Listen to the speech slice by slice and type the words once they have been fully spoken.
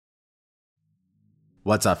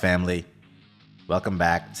What's up, family? Welcome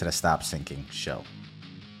back to the Stop Sinking Show,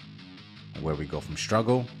 where we go from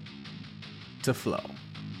struggle to flow.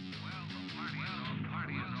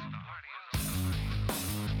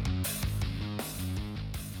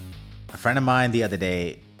 A friend of mine the other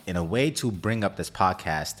day, in a way to bring up this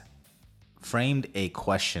podcast, framed a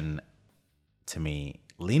question to me,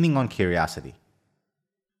 leaning on curiosity.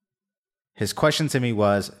 His question to me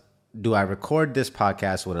was, do I record this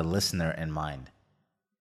podcast with a listener in mind?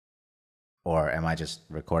 Or am I just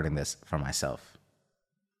recording this for myself?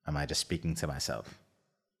 Am I just speaking to myself?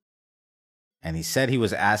 And he said he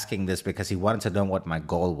was asking this because he wanted to know what my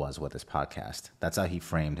goal was with this podcast. That's how he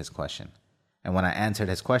framed his question. And when I answered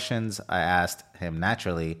his questions, I asked him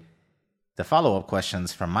naturally the follow-up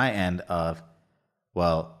questions from my end of,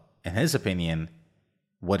 well, in his opinion,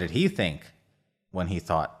 what did he think when he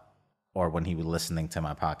thought or when he was listening to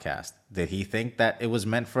my podcast? Did he think that it was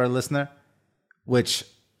meant for a listener? Which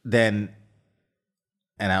then,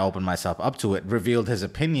 and I opened myself up to it, revealed his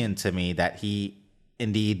opinion to me that he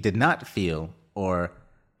indeed did not feel or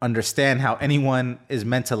understand how anyone is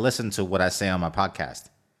meant to listen to what I say on my podcast.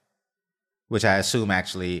 Which I assume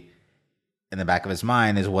actually in the back of his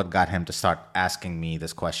mind is what got him to start asking me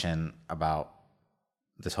this question about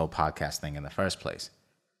this whole podcast thing in the first place.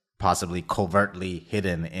 Possibly covertly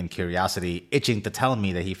hidden in curiosity, itching to tell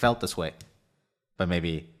me that he felt this way. But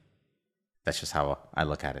maybe that's just how I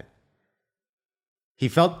look at it. He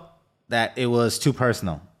felt that it was too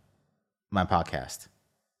personal, my podcast.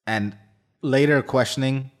 And later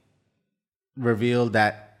questioning revealed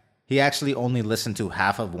that he actually only listened to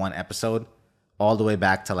half of one episode, all the way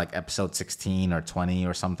back to like episode 16 or 20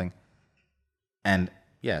 or something. And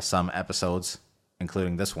yeah, some episodes,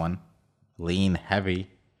 including this one, lean heavy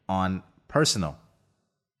on personal.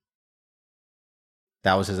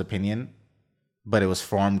 That was his opinion, but it was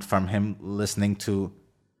formed from him listening to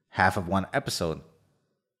half of one episode,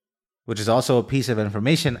 which is also a piece of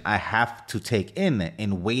information I have to take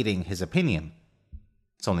in weighting his opinion.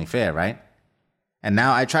 It's only fair, right? And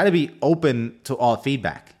now I try to be open to all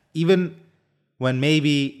feedback, even when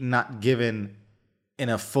maybe not given in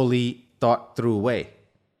a fully thought through way.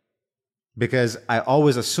 Because I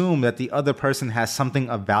always assume that the other person has something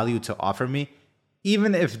of value to offer me,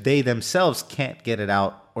 even if they themselves can't get it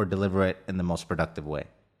out or deliver it in the most productive way.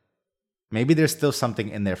 Maybe there's still something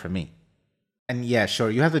in there for me. And yeah, sure,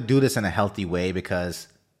 you have to do this in a healthy way because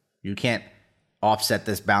you can't offset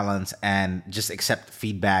this balance and just accept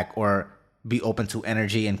feedback or be open to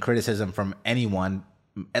energy and criticism from anyone,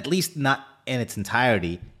 at least not in its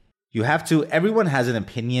entirety. You have to, everyone has an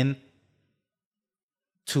opinion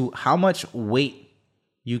to how much weight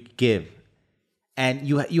you give. And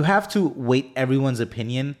you have to weight everyone's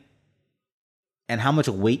opinion, and how much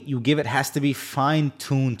weight you give it has to be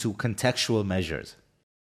fine-tuned to contextual measures.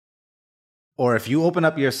 Or if you open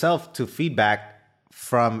up yourself to feedback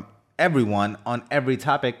from everyone on every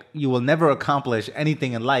topic, you will never accomplish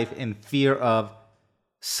anything in life in fear of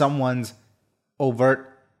someone's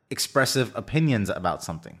overt, expressive opinions about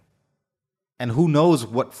something. And who knows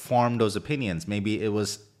what formed those opinions? Maybe it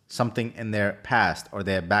was something in their past or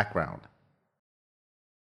their background.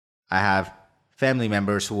 I have family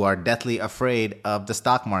members who are deathly afraid of the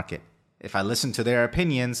stock market. If I listened to their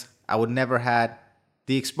opinions, I would never had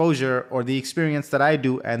the exposure or the experience that I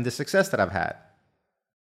do and the success that I've had.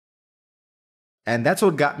 And that's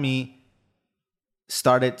what got me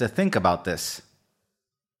started to think about this.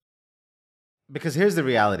 Because here's the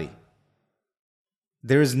reality.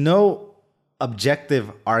 There is no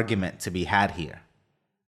objective argument to be had here.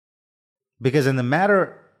 Because in the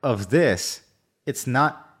matter of this, it's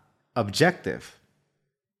not objective.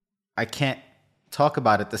 I can't talk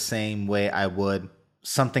about it the same way I would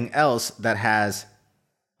something else that has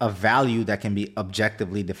a value that can be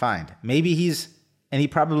objectively defined. Maybe he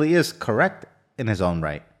probably is correct in his own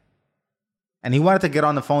right. And he wanted to get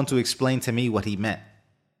on the phone to explain to me what he meant.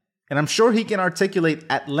 And I'm sure he can articulate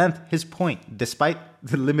at length his point, despite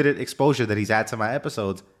the limited exposure that he's had to my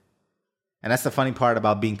episodes. And that's the funny part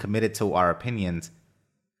about being committed to our opinions.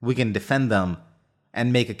 We can defend them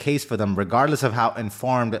and make a case for them regardless of how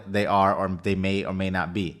informed they are or they may or may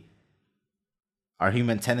not be. Our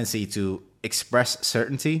human tendency to express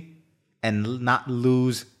certainty and not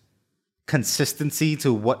lose consistency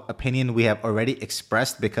to what opinion we have already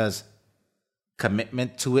expressed because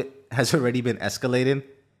commitment to it has already been escalated.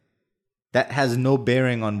 That has no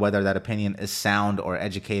bearing on whether that opinion is sound or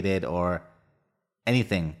educated or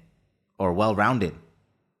anything or well-rounded.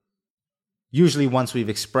 Usually once we've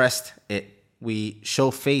expressed it, we show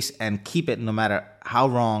face and keep it no matter how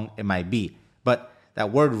wrong it might be. But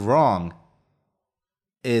that word wrong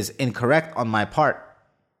is incorrect on my part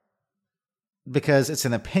because it's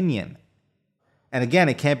an opinion. And again,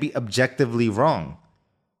 it can't be objectively wrong,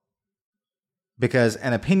 because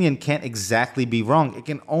an opinion can't exactly be wrong. It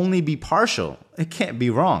can only be partial. It can't be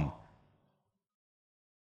wrong.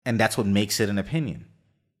 And that's what makes it an opinion.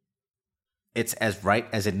 It's as right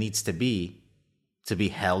as it needs to be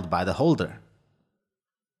held by the holder.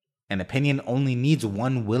 An opinion only needs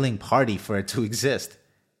one willing party for it to exist,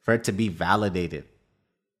 for it to be validated.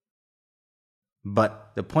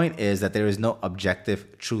 But the point is that there is no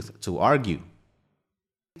objective truth to argue.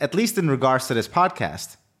 At least in regards to this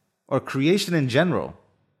podcast, or creation in general.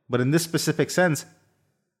 But in this specific sense,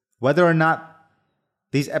 whether or not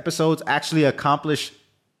these episodes actually accomplish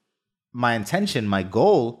my intention, my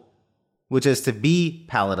goal, which is to be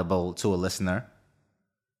palatable to a listener,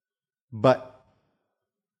 but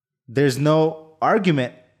there's no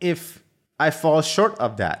argument if I fall short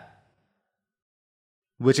of that,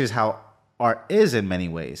 which is how art is in many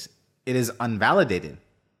ways. It is unvalidated.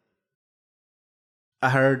 I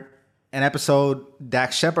heard an episode,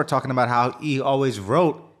 Dax Shepard talking about how he always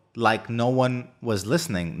wrote like no one was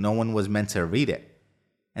listening, no one was meant to read it.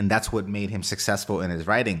 And that's what made him successful in his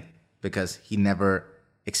writing, because he never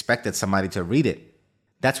expected somebody to read it.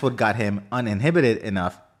 That's what got him uninhibited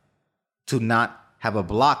enough to not have a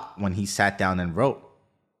block when he sat down and wrote.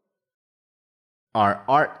 Our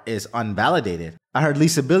art is unvalidated. I heard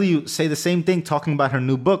Lisa Bilyeu say the same thing talking about her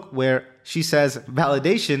new book, where she says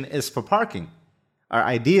validation is for parking. Our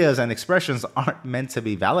ideas and expressions aren't meant to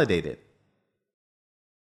be validated.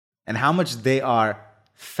 And how much they are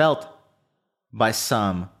felt by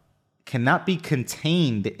some cannot be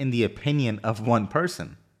contained in the opinion of one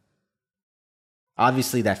person.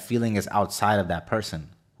 Obviously, that feeling is outside of that person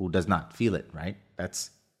who does not feel it, right?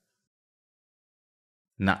 That's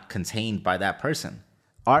not contained by that person.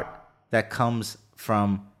 Art that comes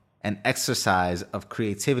from an exercise of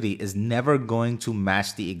creativity is never going to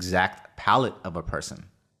match the exact palette of a person.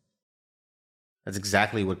 That's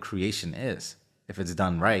exactly what creation is, if it's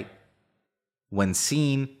done right. When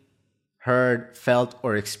seen, heard, felt,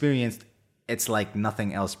 or experienced, it's like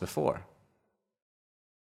nothing else before.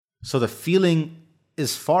 So the feeling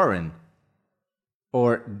is foreign,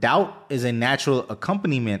 or doubt is a natural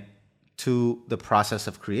accompaniment to the process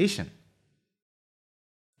of creation.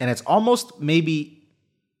 And it's almost maybe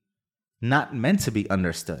not meant to be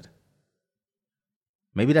understood.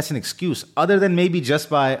 Maybe that's an excuse. Other than maybe just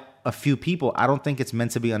by a few people, I don't think it's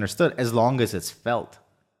meant to be understood as long as it's felt.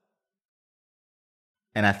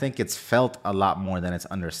 And I think it's felt a lot more than it's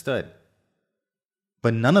understood.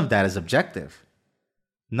 But none of that is objective.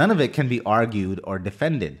 None of it can be argued or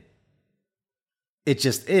defended. It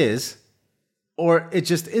just is, or it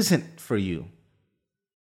just isn't for you.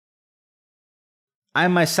 I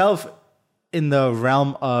myself, in the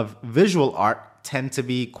realm of visual art, tend to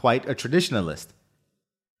be quite a traditionalist.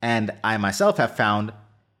 And I myself have found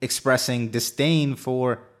expressing disdain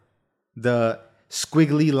for the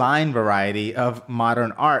squiggly line variety of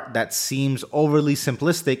modern art that seems overly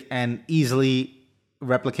simplistic and easily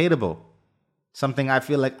replicatable. Something I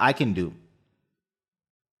feel like I can do.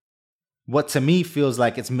 What to me feels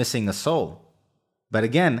like it's missing a soul. But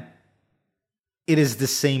again, it is the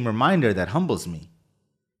same reminder that humbles me.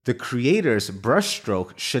 The creator's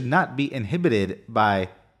brushstroke should not be inhibited by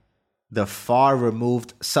the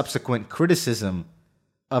far-removed subsequent criticism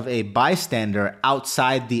of a bystander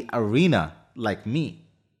outside the arena like me.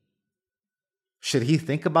 Should he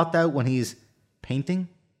think about that when he's painting?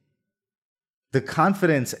 The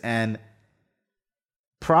confidence and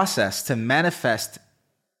process to manifest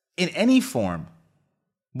in any form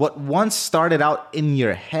what once started out in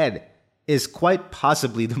your head is quite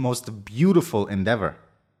possibly the most beautiful endeavor.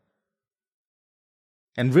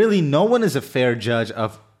 And really, no one is a fair judge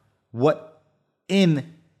of what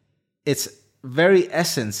in its very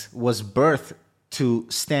essence was birthed to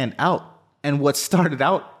stand out, and what started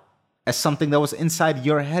out as something that was inside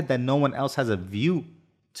your head that no one else has a view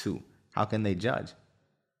to. How can they judge?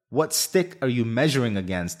 What stick are you measuring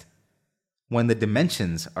against when the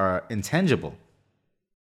dimensions are intangible?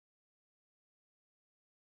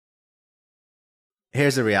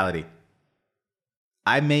 Here's the reality.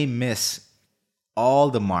 I may miss all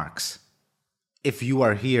the marks if you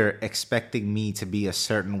are here expecting me to be a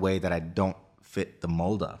certain way that I don't fit the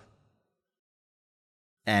mold of.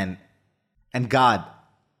 And God,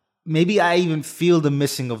 maybe I even feel the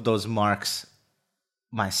missing of those marks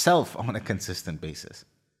myself on a consistent basis.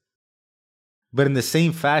 But in the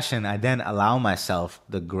same fashion, I then allow myself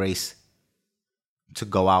the grace to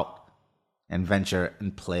go out and venture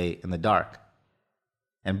and play in the dark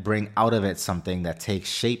and bring out of it something that takes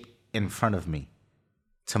shape in front of me.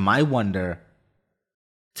 To my wonder,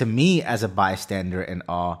 to me as a bystander in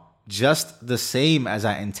awe, just the same as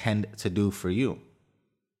I intend to do for you.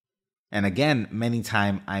 And again, many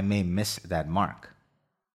times I may miss that mark.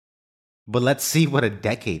 But let's see what a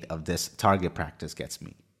decade of this target practice gets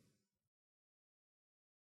me.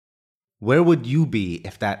 Where would you be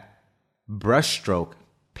if that brushstroke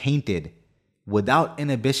painted without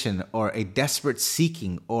inhibition or a desperate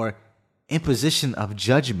seeking or imposition of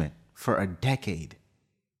judgment for a decade?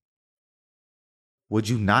 Would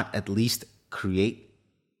you not at least create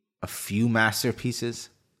a few masterpieces?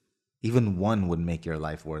 Even one would make your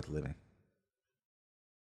life worth living.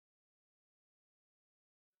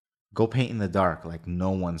 Go paint in the dark like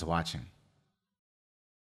no one's watching.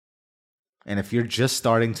 And if you're just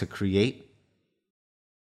starting to create,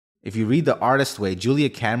 if you read The Artist Way, Julia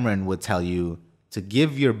Cameron would tell you to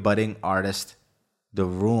give your budding artist the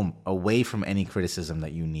room away from any criticism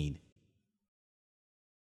that you need.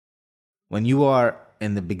 When you are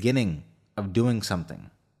in the beginning of doing something,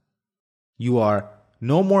 you are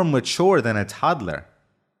no more mature than a toddler.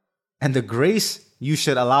 And the grace you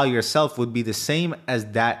should allow yourself would be the same as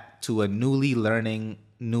that to a newly learning,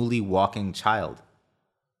 newly walking child.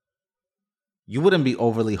 You wouldn't be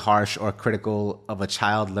overly harsh or critical of a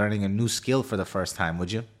child learning a new skill for the first time,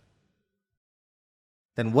 would you?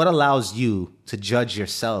 Then what allows you to judge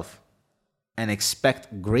yourself and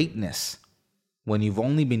expect greatness when you've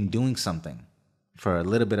only been doing something for a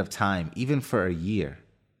little bit of time, even for a year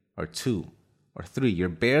or 2 or 3? You're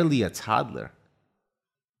barely a toddler.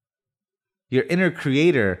 Your inner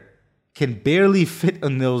creator can barely fit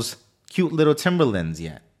on those cute little Timberlands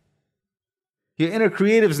yet. Your inner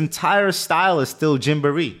creative's entire style is still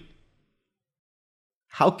gymboree.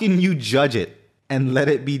 How can you judge it and let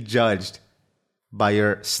it be judged by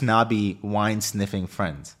your snobby, wine-sniffing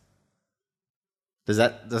friends? Does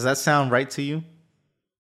that sound right to you?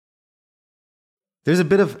 There's a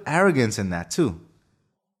bit of arrogance in that too.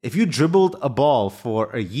 If you dribbled a ball for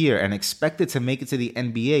a year and expected to make it to the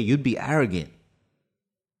NBA, you'd be arrogant,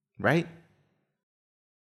 right?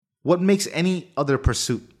 What makes any other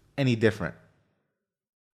pursuit any different?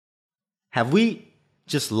 Have we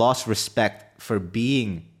just lost respect for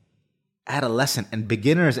being adolescent and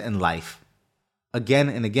beginners in life again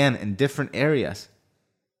and again in different areas?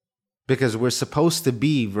 Because we're supposed to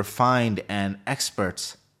be refined and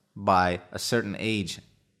experts by a certain age.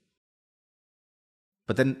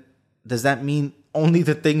 But then, does that mean only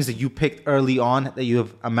the things that you picked early on that you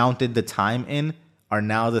have amounted the time in are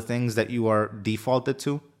now the things that you are defaulted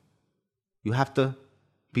to? You have to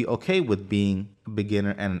be okay with being a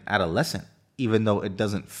beginner and an adolescent, even though it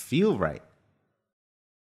doesn't feel right.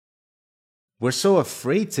 We're so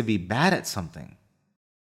afraid to be bad at something.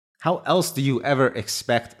 How else do you ever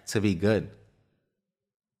expect to be good?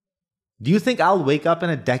 Do you think I'll wake up in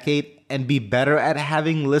a decade and be better at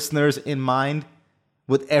having listeners in mind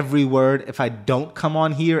with every word if I don't come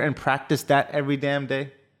on here and practice that every damn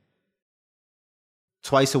day?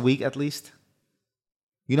 Twice a week at least?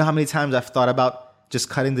 You know how many times I've thought about just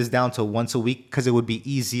cutting this down to once a week because it would be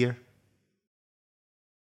easier?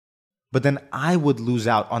 But then I would lose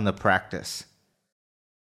out on the practice.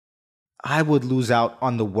 I would lose out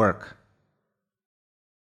on the work.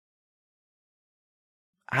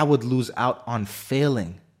 I would lose out on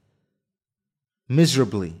failing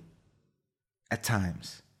miserably at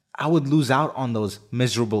times. I would lose out on those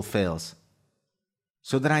miserable fails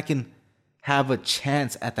so that I can have a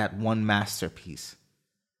chance at that one masterpiece.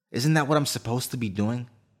 Isn't that what I'm supposed to be doing?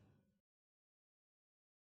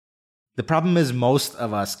 The problem is most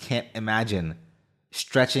of us can't imagine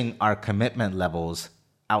stretching our commitment levels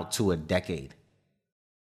out to a decade,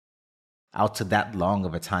 out to that long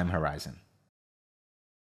of a time horizon.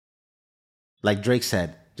 Like Drake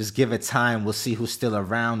said, just give it time, we'll see who's still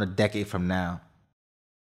around a decade from now.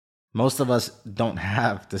 Most of us don't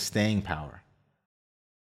have the staying power.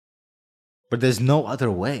 But there's no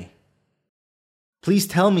other way. Please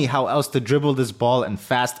tell me how else to dribble this ball and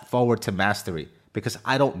fast forward to mastery, because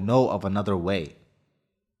I don't know of another way.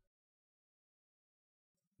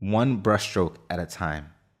 One brushstroke at a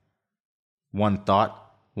time. One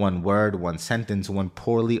thought, one word, one sentence, one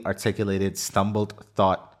poorly articulated, stumbled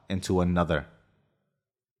thought into another.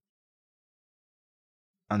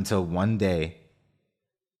 Until one day,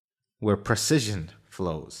 where precision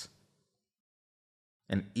flows,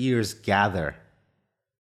 and ears gather,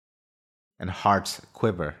 and hearts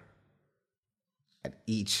quiver at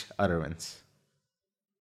each utterance.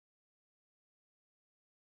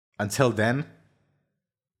 Until then,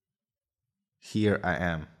 here I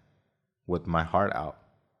am, with my heart out,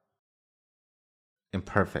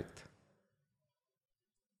 imperfect,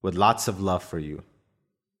 with lots of love for you.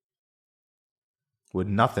 with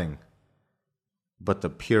nothing but the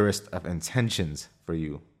purest of intentions for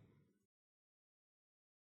you,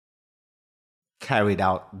 carried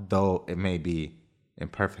out though it may be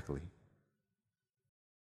imperfectly.